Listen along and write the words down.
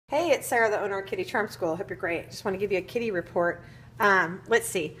Hey, it's Sarah, the owner of Kitty Charm School. Hope you're great. Just want to give you a kitty report. Let's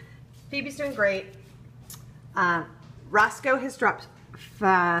see. Phoebe's doing great. Roscoe has dropped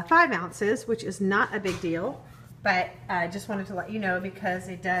 5 ounces, which is not a big deal, but I just wanted to let you know because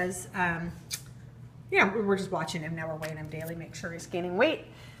it does, yeah, we're just watching him now. We're weighing him daily, make sure he's gaining weight.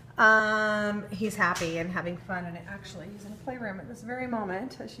 He's happy and having fun, and actually he's in a playroom at this very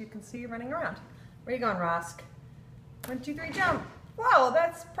moment, as you can see, running around. Where you going, Rosk? 1, 2, 3, jump. Whoa,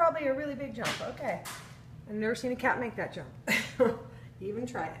 that's probably a really big jump. Okay. I've never seen a cat make that jump. Even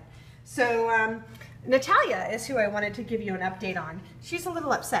try it. So, Natalia is who I wanted to give you an update on. She's a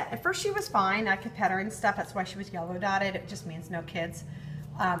little upset. At first she was fine. I could pet her and stuff. That's why she was yellow dotted. It just means no kids.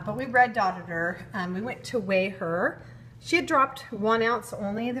 But we red dotted her. We went to weigh her. She had dropped 1 ounce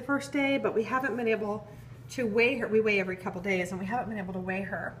only the first day, but we haven't been able to weigh her. We weigh every couple days, and we haven't been able to weigh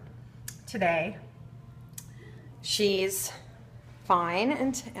her today. She's fine,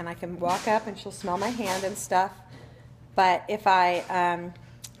 and I can walk up and she'll smell my hand and stuff. But if I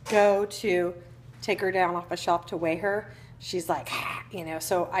go to take her down off a shelf to weigh her, she's like, you know,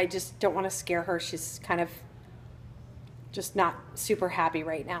 so I just don't want to scare her. She's kind of just not super happy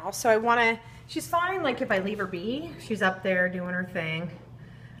right now. So I want to, she's fine, like if I leave her be. She's up there doing her thing.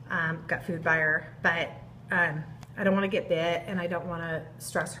 Got food by her, but I don't want to get bit, and I don't want to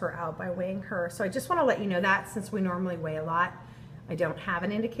stress her out by weighing her. So I just want to let you know that since we normally weigh a lot, I don't have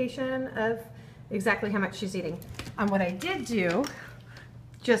an indication of exactly how much she's eating. What I did do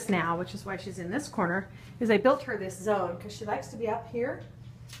just now, which is why she's in this corner, is I built her this zone because she likes to be up here.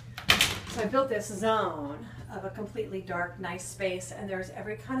 So I built this zone of a completely dark, nice space, and there's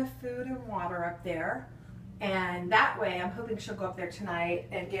every kind of food and water up there. And that way, I'm hoping she'll go up there tonight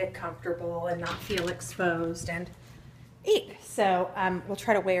and get comfortable and not feel exposed and eat. So we'll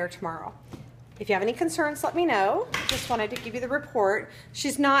try to weigh her tomorrow. If you have any concerns, let me know. Just wanted to give you the report.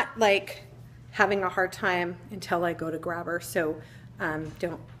 She's not like having a hard time until I go to grab her, so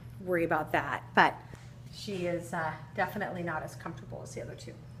don't worry about that. But she is definitely not as comfortable as the other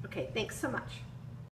two. Okay, thanks so much.